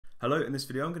Hello, in this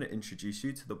video I'm going to introduce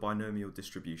you to the binomial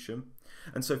distribution.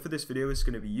 And so for this video it's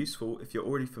going to be useful if you're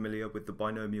already familiar with the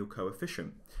binomial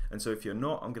coefficient. And so if you're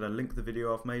not, I'm going to link the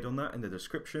video I've made on that in the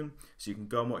description so you can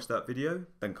go and watch that video,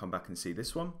 then come back and see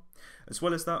this one. As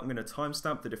well as that, I'm going to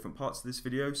timestamp the different parts of this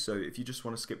video, so if you just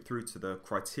want to skip through to the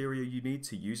criteria you need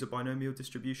to use a binomial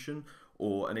distribution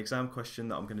or an exam question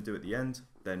that I'm going to do at the end,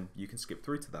 then you can skip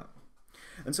through to that.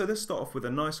 And so let's start off with a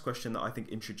nice question that I think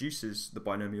introduces the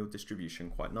binomial distribution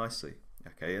quite nicely.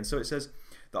 Okay, and so it says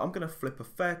that I'm going to flip a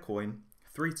fair coin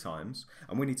 3 times,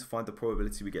 and we need to find the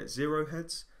probability we get 0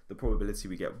 heads, the probability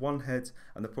we get 1 head,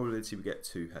 and the probability we get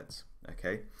 2 heads.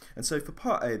 Okay, and so for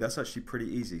part A, that's actually pretty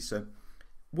easy. So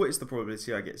what is the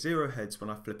probability I get 0 heads when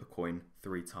I flip a coin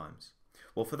 3 times?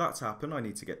 Well, for that to happen, I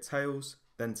need to get tails,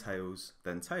 then tails,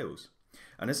 then tails.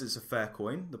 And as it's a fair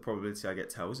coin, the probability I get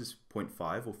tails is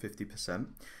 0.5 or 50%.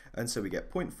 And so we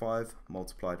get 0.5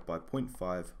 multiplied by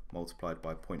 0.5 multiplied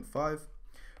by 0.5,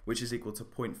 which is equal to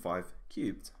 0.5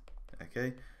 cubed.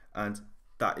 Okay, and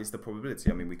that is the probability.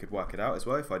 I mean, we could work it out as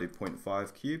well. If I do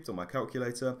 0.5 cubed on my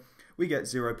calculator, we get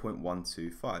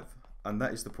 0.125. And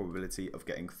that is the probability of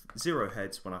getting 0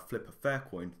 heads when I flip a fair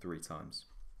coin 3 times.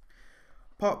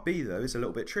 Part B, though, is a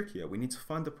little bit trickier. We need to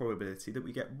find the probability that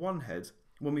we get 1 head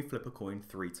when we flip a coin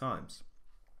 3 times.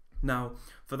 Now,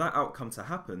 for that outcome to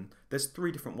happen, there's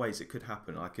 3 different ways it could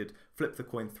happen. I could flip the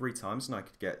coin 3 times and I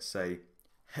could get, say,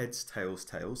 heads, tails,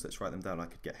 tails. Let's write them down. I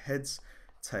could get heads,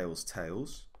 tails,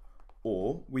 tails.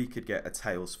 Or we could get a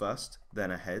tails first,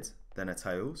 then a head, then a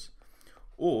tails.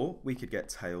 Or we could get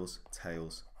tails,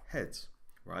 tails, heads.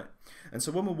 Right? And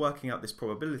so when we're working out this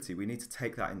probability, we need to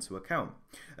take that into account.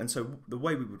 And so the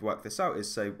way we would work this out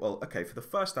is say, well, okay, for the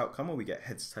first outcome where we get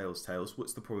heads, tails, tails,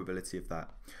 what's the probability of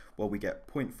that? Well, we get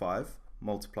 0.5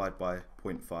 multiplied by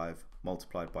 0.5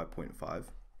 multiplied by 0.5.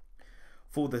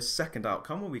 For the second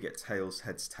outcome where we get tails,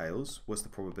 heads, tails, what's the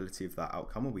probability of that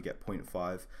outcome? Well, we get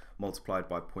 0.5 multiplied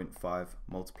by 0.5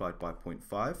 multiplied by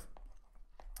 0.5.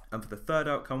 And for the third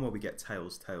outcome where we get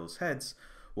tails, tails, heads,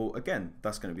 well, again,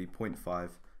 that's going to be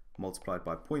 0.5 multiplied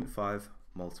by 0.5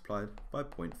 multiplied by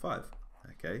 0.5.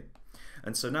 Okay,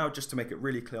 and so now just to make it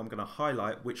really clear, I'm going to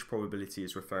highlight which probability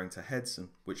is referring to heads and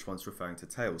which one's referring to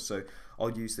tails. So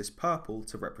I'll use this purple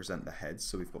to represent the heads,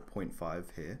 so we've got 0.5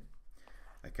 here.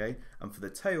 Okay, and for the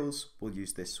tails, we'll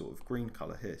use this sort of green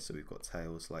colour here. So we've got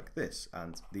tails like this,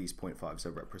 and these 0.5s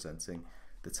are representing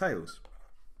the tails.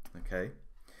 Okay.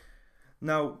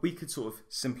 Now, we could sort of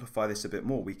simplify this a bit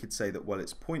more. We could say that, well,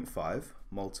 it's 0.5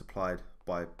 multiplied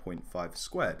by 0.5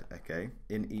 squared, okay,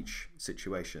 in each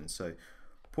situation. So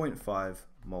 0.5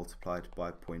 multiplied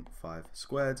by 0.5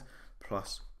 squared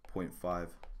plus 0.5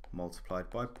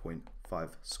 multiplied by 0.5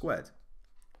 squared.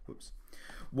 Whoops.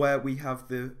 Where we have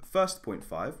the first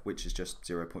 0.5, which is just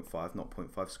 0.5, not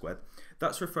 0.5 squared,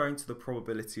 that's referring to the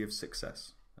probability of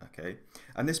success. Okay,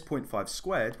 and this 0.5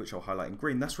 squared, which I'll highlight in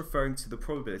green, that's referring to the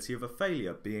probability of a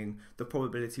failure, being the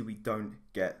probability we don't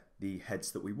get the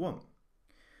heads that we want.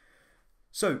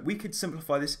 So we could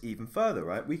simplify this even further,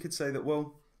 right? We could say that,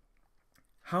 well,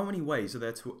 how many ways are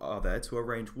there to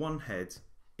arrange 1 head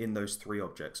in those 3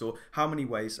 objects? Or how many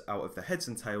ways out of the heads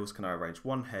and tails can I arrange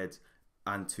 1 head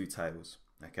and 2 tails?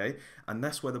 Okay, and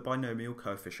that's where the binomial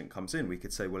coefficient comes in. We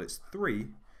could say, well, it's 3.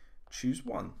 Choose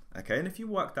 1, okay, and if you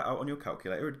work that out on your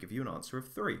calculator, it would give you an answer of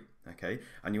 3, okay,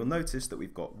 and you'll notice that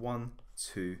we've got 1,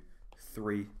 2,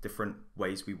 3 different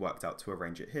ways we worked out to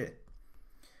arrange it here.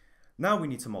 Now we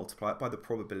need to multiply it by the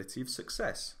probability of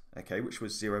success, okay, which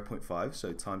was 0.5,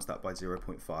 so times that by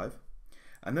 0.5,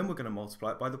 and then we're going to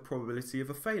multiply it by the probability of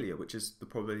a failure, which is the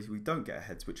probability we don't get a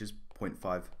heads, which is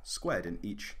 0.5 squared in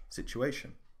each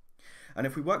situation. And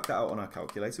if we work that out on our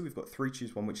calculator, we've got 3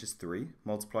 choose 1, which is 3,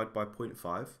 multiplied by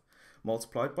 0.5,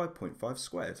 multiplied by 0.5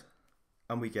 squared,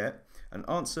 and we get an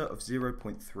answer of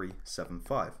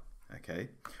 0.375, okay,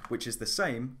 which is the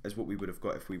same as what we would have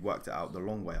got if we worked it out the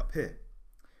long way up here.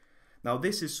 Now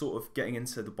this is sort of getting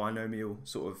into the binomial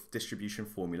sort of distribution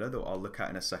formula that I'll look at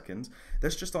in a second.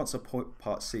 Let's just answer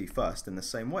part C first in the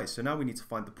same way. So now we need to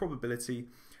find the probability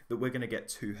that we're going to get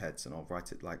 2 heads, and I'll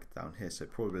write it like down here. So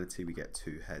probability we get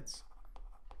 2 heads.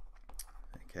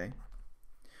 Okay.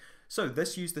 So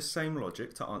let's use the same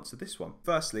logic to answer this one.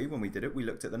 Firstly, when we did it, we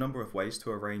looked at the number of ways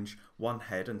to arrange 1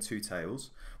 head and 2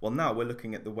 tails. Well, now we're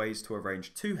looking at the ways to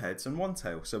arrange 2 heads and 1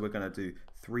 tail. So we're going to do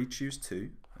 3 choose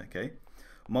 2, okay,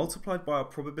 multiplied by our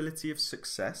probability of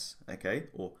success, okay,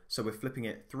 or so we're flipping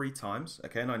it 3 times,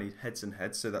 okay, and I need heads and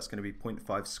heads, so that's going to be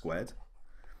 0.5 squared,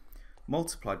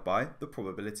 multiplied by the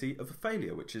probability of a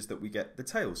failure, which is that we get the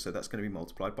tails, so that's going to be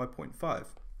multiplied by 0.5,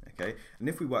 okay, and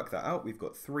if we work that out, we've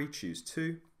got 3 choose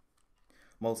 2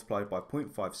 multiplied by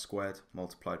 0.5 squared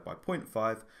multiplied by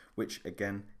 0.5, which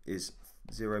again is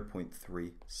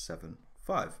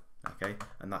 0.375. Okay,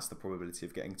 and that's the probability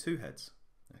of getting 2 heads.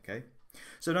 Okay,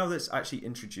 so now let's actually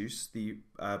introduce the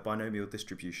binomial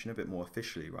distribution a bit more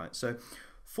officially, right? So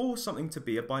for something to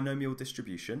be a binomial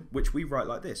distribution, which we write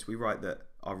like this, we write that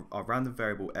our random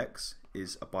variable x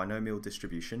is a binomial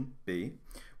distribution, b,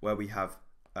 where we have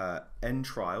n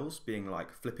trials being like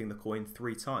flipping the coin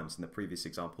 3 times. In the previous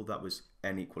example, that was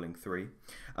n equaling 3,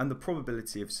 and the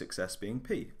probability of success being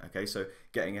p. Okay, so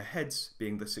getting a heads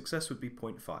being the success would be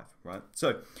 0.5, right?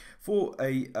 So for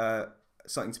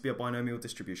something to be a binomial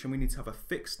distribution, we need to have a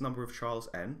fixed number of trials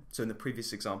n. So in the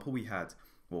previous example, we had,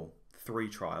 well, 3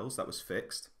 trials, that was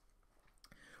fixed.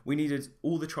 We needed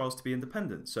all the trials to be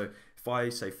independent. So if I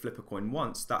say flip a coin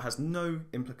once, that has no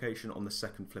implication on the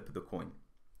second flip of the coin.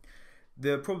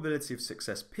 The probability of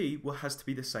success p has to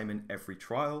be the same in every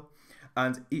trial,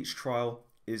 and each trial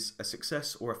is a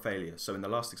success or a failure. So in the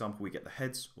last example, we get the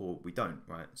heads or we don't,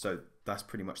 right? So that's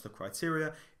pretty much the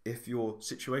criteria. If your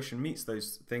situation meets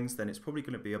those things, then it's probably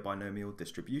going to be a binomial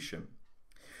distribution.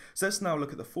 So let's now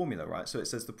look at the formula, right? So it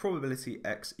says the probability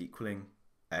x equaling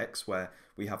x, where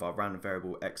we have our random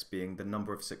variable x being the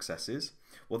number of successes.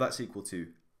 Well, that's equal to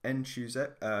n choose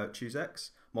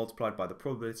x multiplied by the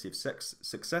probability of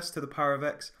success to the power of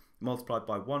x multiplied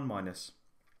by 1 minus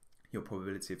your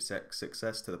probability of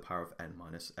success to the power of n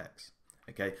minus x.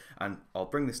 Okay, and I'll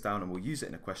bring this down and we'll use it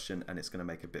in a question, and it's going to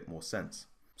make a bit more sense.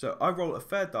 So I roll a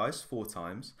fair dice 4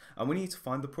 times, and we need to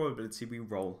find the probability we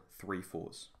roll 3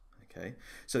 4s. Okay,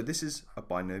 so this is a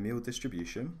binomial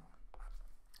distribution.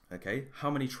 Okay, how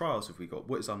many trials have we got?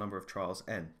 What is our number of trials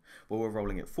n? Well, we're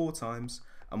rolling it 4 times,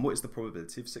 and what is the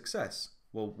probability of success?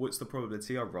 Well, what's the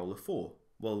probability I roll a 4?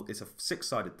 Well, it's a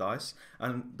 6-sided dice,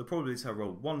 and the probability I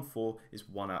roll 1 4 is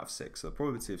 1 out of 6. So the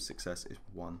probability of success is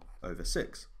 1 over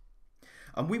 6.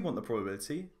 And we want the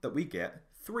probability that we get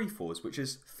 3 4s, which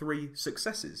is 3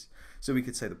 successes. So we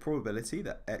could say the probability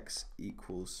that x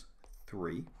equals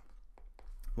 3,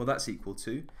 well, that's equal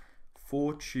to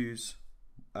 4 choose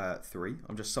 3,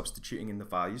 I'm just substituting in the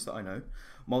values that I know,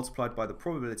 multiplied by the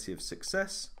probability of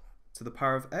success to the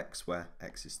power of x, where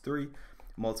x is 3,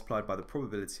 multiplied by the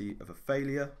probability of a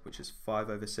failure, which is 5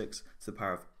 over 6, to the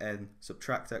power of n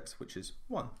subtract x, which is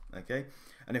 1. Okay,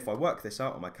 and if I work this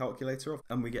out on my calculator,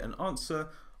 and we get an answer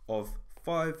of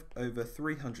 5 over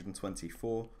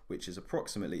 324, which is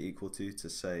approximately equal to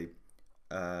say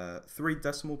 3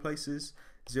 decimal places,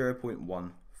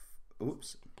 0.015.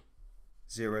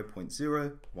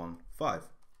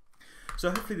 So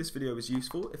hopefully this video was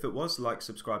useful. If it was, like,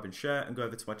 subscribe and share, and go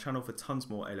over to my channel for tons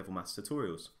more A-level maths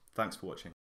tutorials. Thanks for watching.